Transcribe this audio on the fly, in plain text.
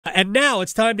And now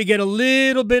it's time to get a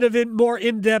little bit of more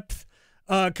in-depth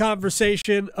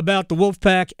conversation about the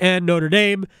Wolfpack and Notre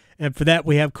Dame. And for that,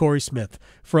 we have Corey Smith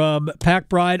from Pack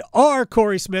Pride, or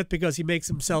Corey Smith, because he makes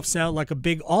himself sound like a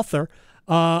big author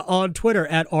on Twitter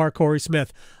at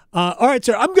 @RCoreySmith. All right,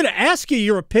 sir, I'm going to ask you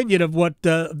your opinion of what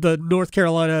the North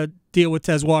Carolina deal with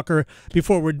Tez Walker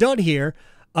before we're done here.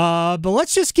 But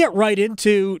let's just get right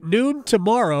into noon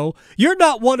tomorrow. You're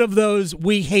not one of those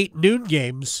we hate noon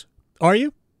games, are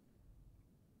you?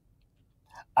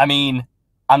 I mean,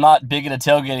 I'm not big into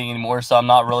tailgating anymore, so I'm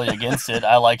not really against it.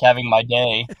 I like having my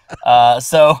day.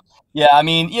 So, yeah, I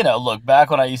mean, look, back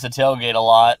when I used to tailgate a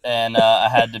lot and I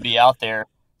had to be out there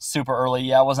super early,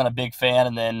 yeah, I wasn't a big fan.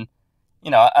 And then,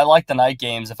 I like the night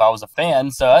games if I was a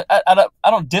fan. So I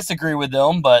don't disagree with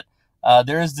them, but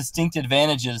there is distinct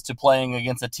advantages to playing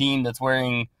against a team that's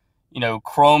wearing,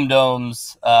 chrome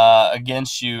domes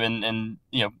against you and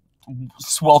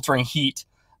sweltering heat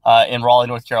in Raleigh,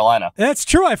 North Carolina. That's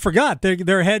true. I forgot.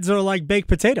 Their heads are like baked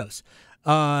potatoes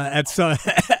at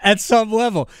some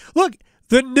level. Look,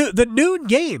 the noon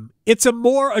game, it's a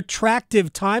more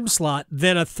attractive time slot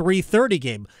than a 3:30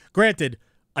 game. Granted,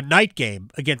 a night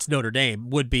game against Notre Dame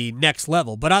would be next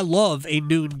level, but I love a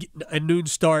noon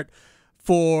start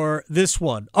for this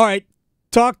one. All right,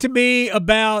 talk to me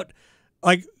about,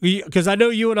 because I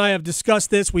know you and I have discussed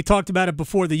this. We talked about it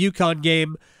before the UConn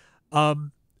game.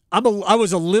 I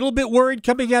was a little bit worried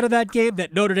coming out of that game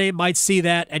that Notre Dame might see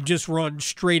that and just run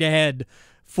straight ahead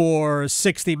for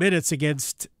 60 minutes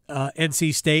against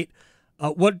NC State.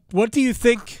 What do you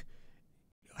think?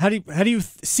 How do you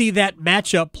see that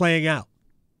matchup playing out?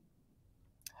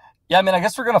 Yeah, I mean, I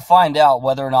guess we're going to find out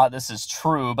whether or not this is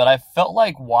true, but I felt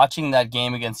like watching that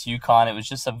game against UConn, it was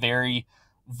just a very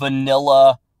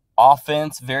vanilla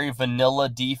offense, very vanilla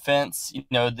defense.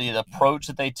 The approach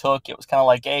that they took, it was kind of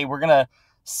like, hey, we're going to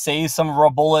save some of our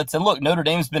bullets. And look, Notre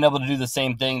Dame's been able to do the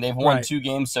same thing. They've won 2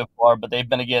 games so far, but they've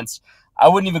been against, I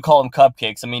wouldn't even call them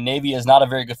cupcakes. I mean, Navy is not a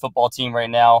very good football team right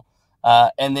now.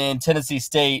 And then Tennessee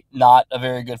State, not a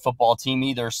very good football team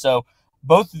either. So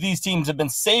both of these teams have been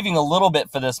saving a little bit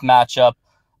for this matchup.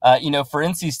 For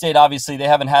NC State, obviously, they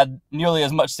haven't had nearly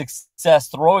as much success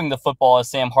throwing the football as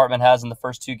Sam Hartman has in the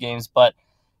first 2 games. But,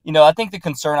 I think the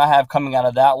concern I have coming out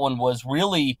of that one was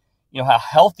really, how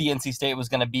healthy NC State was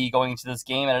going to be going into this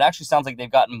game. And it actually sounds like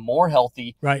they've gotten more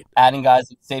healthy, adding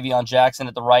guys like Savion Jackson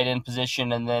at the right end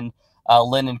position and then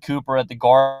Lyndon Cooper at the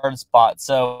guard spot.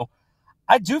 So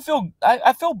I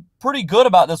feel pretty good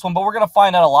about this one, but we're going to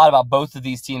find out a lot about both of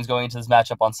these teams going into this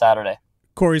matchup on Saturday.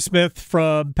 Corey Smith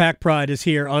from Pack Pride is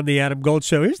here on the Adam Gold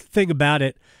Show. Here's the thing about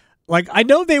it. I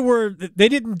know they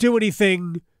didn't do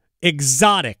anything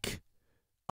exotic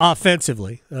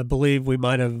offensively. I believe we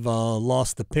might have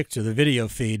lost the picture, the video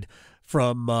feed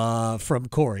from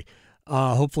Corey.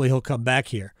 Hopefully he'll come back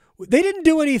here. They didn't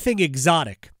do anything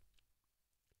exotic,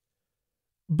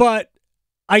 but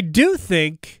I do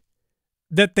think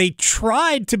that they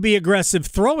tried to be aggressive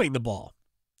throwing the ball.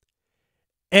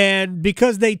 And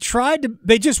because they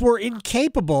just were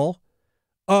incapable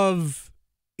of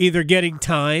either getting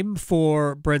time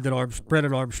for Brendan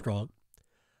Armstrong,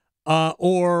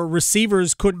 or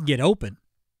receivers couldn't get open.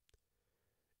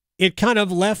 It kind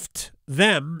of left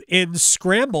them in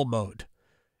scramble mode,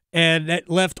 and that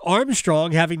left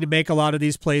Armstrong having to make a lot of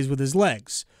these plays with his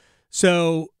legs.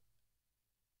 So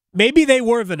maybe they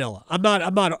were vanilla. I'm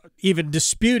not even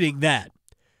disputing that.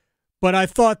 But I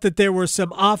thought that there were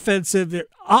some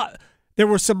there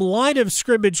were some line of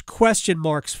scrimmage question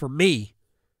marks for me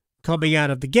coming out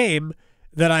of the game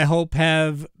that I hope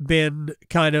have been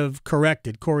kind of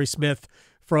corrected. Corey Smith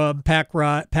from Pack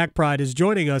Pride is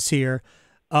joining us here.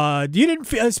 You didn't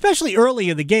feel, especially early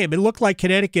in the game, it looked like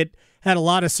Connecticut had a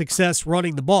lot of success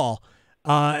running the ball,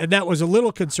 and that was a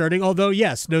little concerning, although,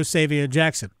 yes, no Savion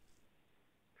Jackson.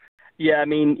 Yeah, I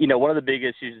mean, one of the big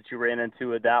issues that you ran into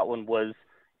with that one was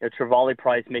Trevally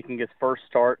Price making his first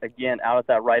start, again, out at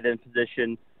that right end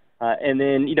position. And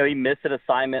then, he missed an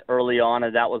assignment early on,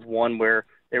 and that was one where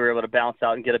they were able to bounce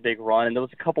out and get a big run. And there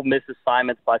was a couple missed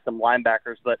assignments by some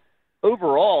linebackers. But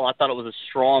overall, I thought it was a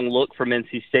strong look from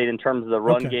NC State in terms of the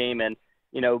run game. And,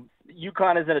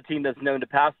 UConn isn't a team that's known to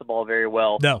pass the ball very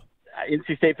well. No.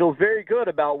 NC State feels very good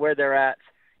about where they're at,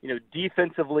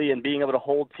 defensively and being able to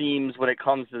hold teams when it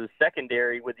comes to the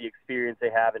secondary with the experience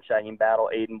they have in Shaheem Battle,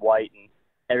 Aiden White, and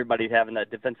everybody having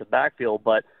that defensive backfield.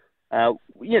 But,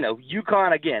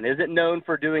 UConn, again, isn't known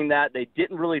for doing that. They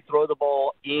didn't really throw the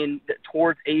ball in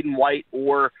towards Aiden White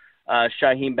or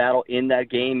Shaheem Battle in that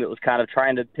game. It was kind of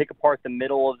trying to pick apart the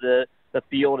middle of the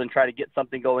field and try to get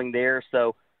something going there.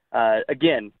 So,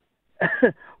 again,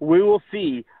 we will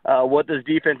see what this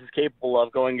defense is capable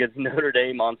of going against Notre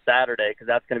Dame on Saturday, because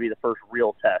that's going to be the first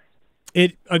real test.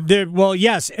 Well,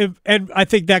 yes, and I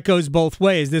think that goes both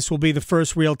ways. This will be the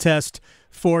first real test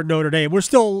for Notre Dame. We're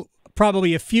still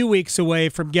probably a few weeks away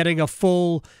from getting a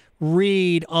full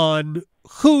read on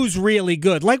who's really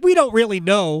good. Like, we don't really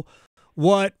know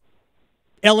what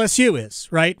LSU is,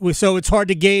 right? So it's hard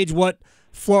to gauge what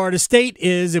Florida State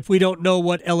is if we don't know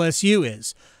what LSU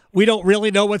is. We don't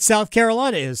really know what South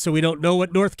Carolina is, so we don't know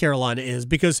what North Carolina is,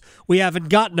 because we haven't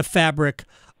gotten a fabric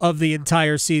of the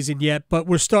entire season yet, but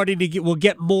we'll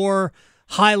get more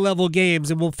high-level games,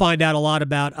 and we'll find out a lot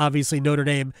about, obviously, Notre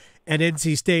Dame and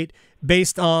NC State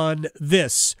based on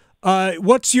this.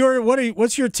 What's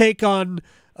your take on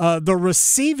the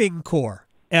receiving core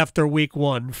after week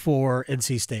one for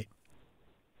NC State?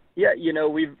 Yeah,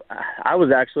 I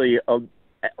was actually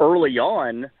early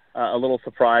on a little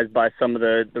surprised by some of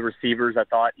the receivers. I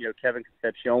thought, Kevin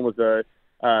Concepcion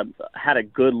had a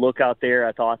good look out there.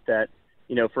 I thought that,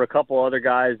 for a couple other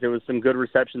guys, there was some good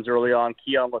receptions early on.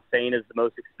 Keon Lassane is the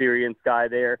most experienced guy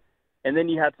there. And then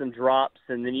you had some drops,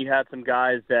 and then you had some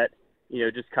guys that,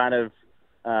 just kind of,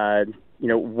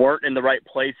 weren't in the right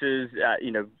places.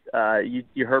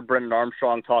 You heard Brendan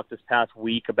Armstrong talk this past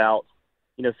week about,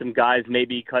 some guys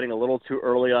maybe cutting a little too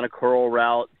early on a curl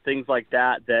route, things like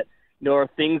that are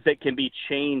things that can be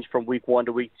changed from week one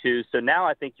to week two. So now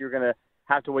I think you're going to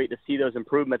have to wait to see those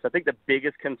improvements. I think the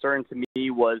biggest concern to me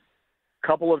was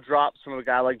couple of drops from a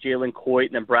guy like Jalen Coit,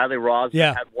 and then Bradley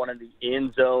Rosner had one in the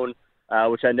end zone,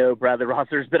 which I know Bradley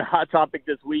Rosner's been a hot topic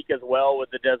this week as well with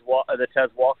the Tez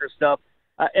Walker stuff.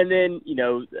 And then,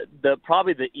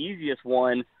 probably the easiest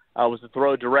one was to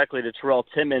throw directly to Terrell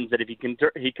Timmons, that if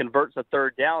he converts a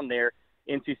third down there,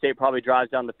 NC State probably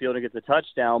drives down the field and gets a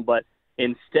touchdown. But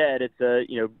instead, it's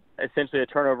essentially a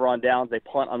turnover on downs. They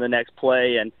punt on the next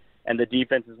play, and the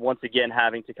defense is once again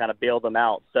having to kind of bail them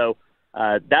out. So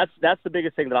that's the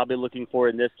biggest thing that I'll be looking for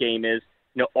in this game is,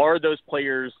 are those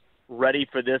players ready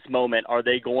for this moment? Are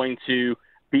they going to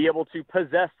be able to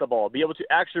possess the ball, be able to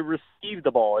actually receive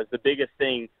the ball is the biggest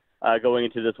thing going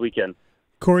into this weekend.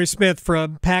 Corey Smith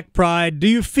from Pack Pride. Do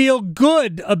you feel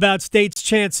good about State's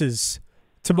chances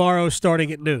tomorrow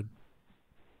starting at noon?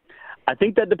 I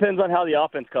think that depends on how the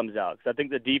offense comes out, because I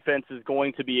think the defense is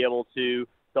going to be able to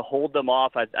hold them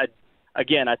off.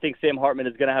 Again, I think Sam Hartman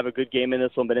is going to have a good game in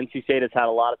this one, but NC State has had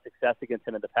a lot of success against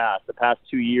him in the past. The past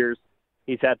 2 years,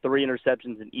 he's had 3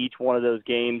 interceptions in each one of those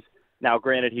games. Now,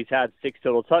 granted, he's had 6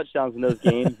 total touchdowns in those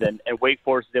games, and Wake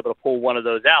Forest is able to pull one of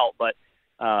those out. But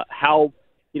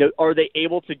are they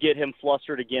able to get him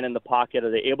flustered again in the pocket?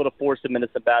 Are they able to force him into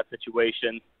some bad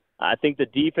situations? I think the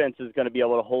defense is going to be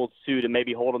able to hold suit and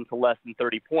maybe hold him to less than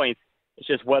 30 points. It's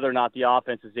just whether or not the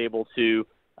offense is able to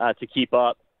keep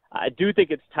up. I do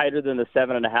think it's tighter than the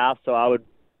 7.5, so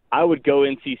I would go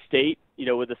NC State,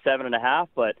 with the 7.5.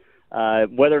 But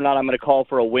whether or not I'm going to call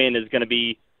for a win is going to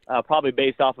be probably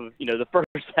based off of the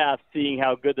first half, seeing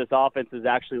how good this offense is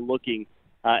actually looking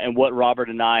and what Robert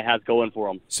and I has going for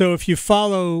them. So if you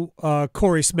follow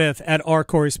Corey Smith at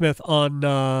 @Corey Smith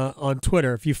on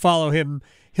Twitter, if you follow him,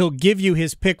 he'll give you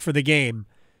his pick for the game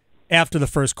after the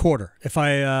first quarter, if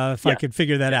I could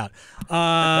figure that out.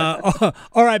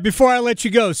 All right, before I let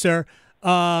you go, sir,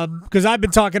 because I've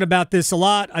been talking about this a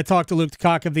lot. I talked to Luke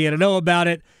DeCock of the NNO about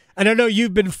it, and I know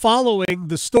you've been following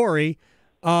the story.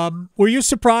 Were you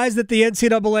surprised that the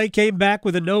NCAA came back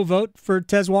with a no vote for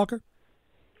Tez Walker?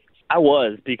 I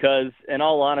was, because in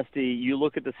all honesty, you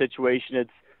look at the situation,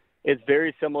 it's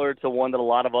very similar to one that a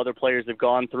lot of other players have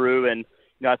gone through, and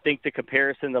I think the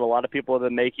comparison that a lot of people have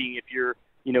been making, if you're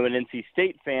an NC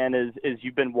State fan, is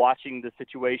you've been watching the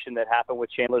situation that happened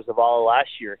with Chandler Zavala last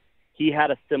year. He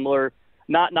had a similar,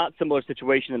 not similar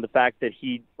situation in the fact that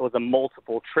he was a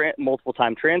multiple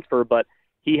time transfer, but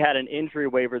he had an injury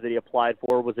waiver that he applied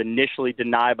for, was initially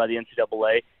denied by the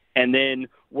NCAA, and then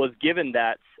was given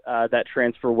that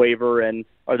transfer waiver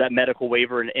or that medical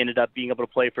waiver, and ended up being able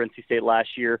to play for NC State last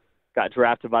year. Got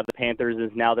drafted by the Panthers, and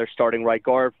is now their starting right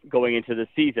guard going into the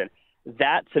season.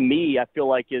 That, to me, I feel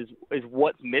like is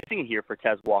what's missing here for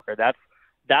Tez Walker.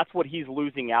 That's what he's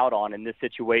losing out on in this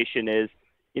situation is,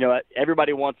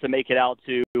 everybody wants to make it out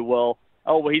to,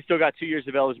 he's still got 2 years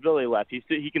of eligibility left.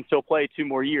 He can still play 2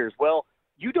 more years. Well,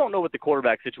 you don't know what the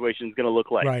quarterback situation is going to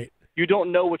look like. Right. You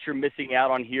don't know what you're missing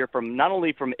out on here from not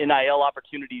only from NIL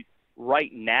opportunities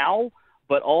right now,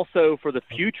 but also for the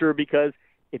future, because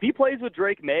if he plays with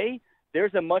Drake May,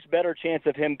 there's a much better chance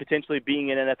of him potentially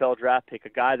being an NFL draft pick, a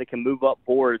guy that can move up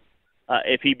boards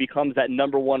if he becomes that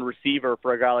number one receiver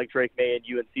for a guy like Drake May and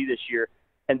UNC this year.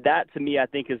 And that, to me, I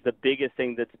think is the biggest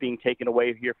thing that's being taken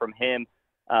away here from him.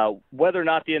 Whether or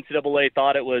not the NCAA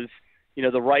thought it was,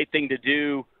 the right thing to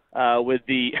do with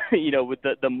the, with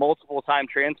the multiple time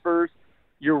transfers,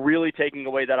 you're really taking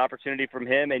away that opportunity from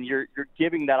him, and you're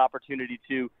giving that opportunity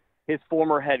to his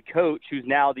former head coach, who's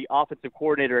now the offensive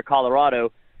coordinator at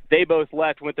Colorado. They both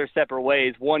left, went their separate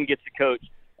ways. One gets to coach,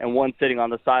 and one sitting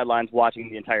on the sidelines watching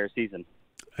the entire season.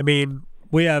 I mean,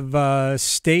 we have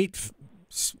state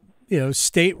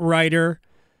writer,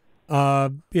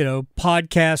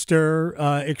 podcaster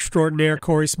extraordinaire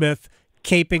Corey Smith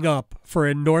caping up for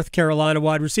a North Carolina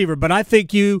wide receiver. But I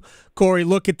think you, Corey,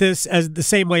 look at this as the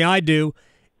same way I do.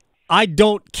 I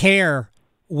don't care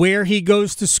where he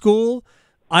goes to school.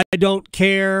 I don't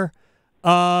care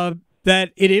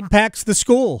that it impacts the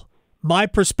school. My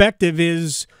perspective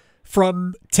is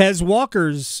from Tez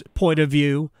Walker's point of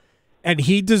view, and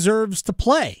he deserves to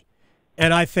play.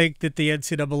 And I think that the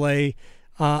NCAA,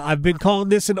 I've been calling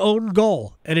this an own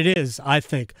goal, and it is, I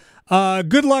think.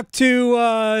 Good luck to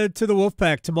the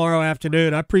Wolfpack tomorrow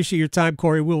afternoon. I appreciate your time,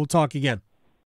 Corey. We will talk again.